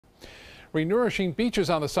Renourishing beaches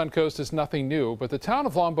on the Suncoast is nothing new, but the town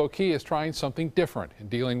of Longboat Key is trying something different in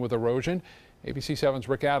dealing with erosion. ABC 7's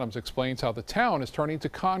Rick Adams explains how the town is turning to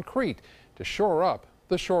concrete to shore up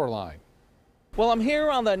the shoreline. Well, I'm here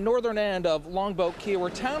on the northern end of Longboat Key where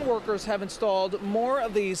town workers have installed more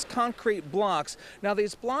of these concrete blocks. Now,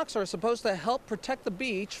 these blocks are supposed to help protect the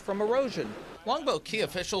beach from erosion. Longboat Key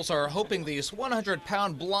officials are hoping these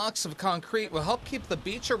 100-pound blocks of concrete will help keep the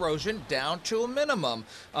beach erosion down to a minimum.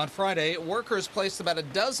 On Friday, workers placed about a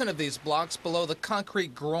dozen of these blocks below the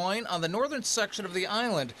concrete groin on the northern section of the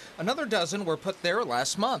island. Another dozen were put there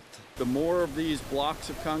last month. The more of these blocks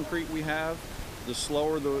of concrete we have, the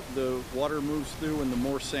slower the water moves through and the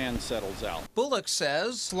more sand settles out. Bullock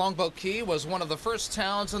says Longboat Key was one of the first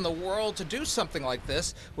towns in the world to do something like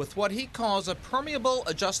this with what he calls a permeable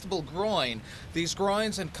adjustable groin. These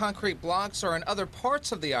groins and concrete blocks are in other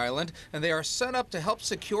parts of the island, and they are set up to help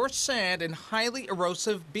secure sand in highly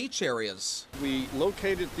erosive beach areas. We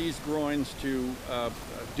located these groins to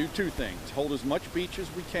do two things: hold as much beach as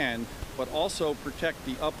we can, but also protect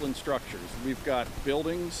the upland structures. We've got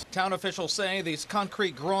buildings. Town officials say these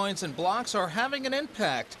concrete groins and blocks are having an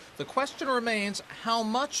impact. The question remains, how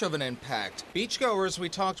much of an impact? Beachgoers we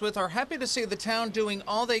talked with are happy to see the town doing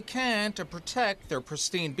all they can to protect their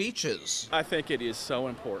pristine beaches. I think it is so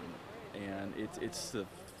important, and it's the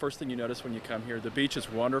first thing you notice when you come here. The beach is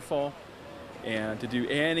wonderful, and to do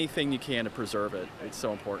anything you can to preserve it, it's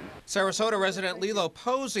so important. Sarasota resident Lilo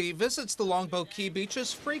Posey visits the Longboat Key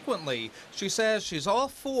beaches frequently. She says she's all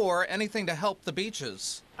for anything to help the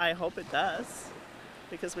beaches. I hope it does,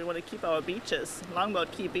 because we want to keep our beaches.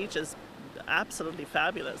 Longboat Key Beach is absolutely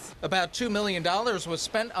fabulous. About $2 million was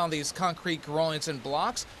spent on these concrete groins and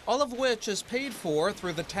blocks, all of which is paid for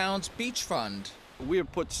through the town's beach fund. We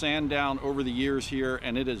have put sand down over the years here,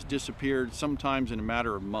 and it has disappeared sometimes in a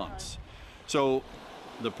matter of months. So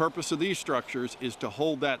the purpose of these structures is to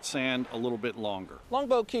hold that sand a little bit longer.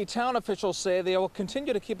 Longboat Key town officials say they will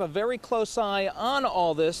continue to keep a very close eye on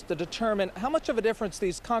all this to determine how much of a difference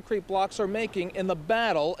these concrete blocks are making in the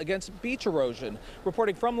battle against beach erosion.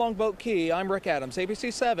 Reporting from Longboat Key, I'm Rick Adams,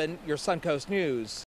 ABC 7, your Suncoast News.